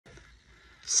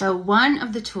So one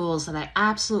of the tools that I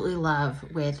absolutely love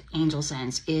with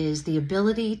AngelSense is the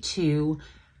ability to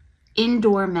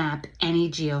indoor map any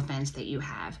geofence that you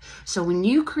have. So when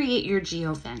you create your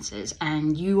geofences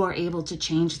and you are able to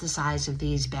change the size of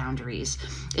these boundaries,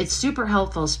 it's super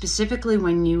helpful, specifically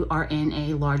when you are in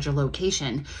a larger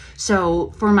location.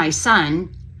 So for my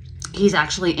son, he's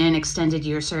actually in extended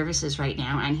year services right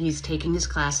now, and he's taking his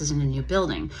classes in a new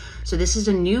building. So this is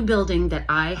a new building that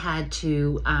I had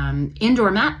to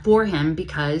indoor map for him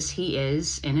because he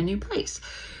is in a new place.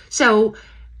 So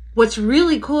what's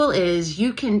really cool is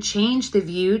you can change the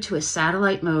view to a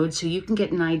satellite mode so you can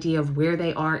get an idea of where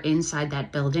they are inside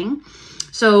that building.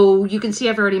 So you can see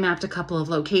I've already mapped a couple of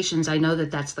locations. I know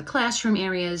that that's the classroom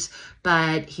areas,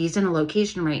 but he's in a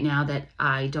location right now that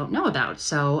I don't know about.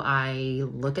 So I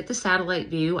look at the satellite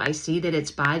view. I see that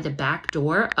it's by the back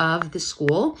door of the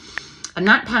school. I'm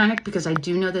not panicked because I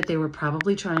do know that they were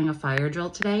probably trying a fire drill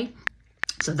today.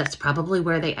 So that's probably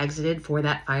where they exited for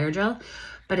that fire drill.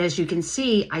 But as you can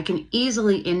see, I can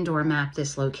easily indoor map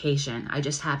this location. I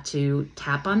just have to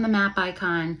tap on the map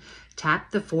icon,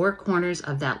 tap the four corners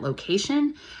of that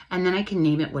location, and then I can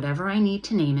name it whatever I need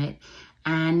to name it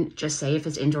and just say if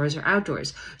it's indoors or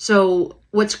outdoors. So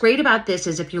what's great about this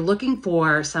is if you're looking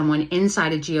for someone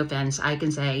inside a geofence, I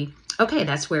can say, okay,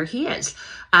 that's where he is.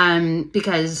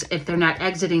 Because if they're not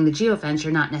exiting the geofence,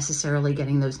 you're not necessarily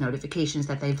getting those notifications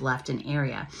that they've left an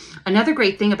area. Another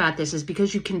great thing about this is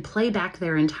because you can play back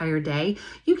their entire day,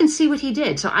 you can see what he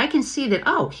did. So I can see that,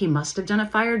 oh, he must have done a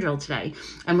fire drill today.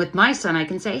 And with my son, I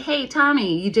can say, hey,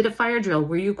 Tommy, you did a fire drill.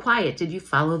 Were you quiet? Did you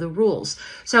follow the rules?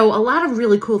 So a lot of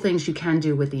really cool things you can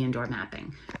do with the indoor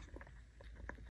mapping.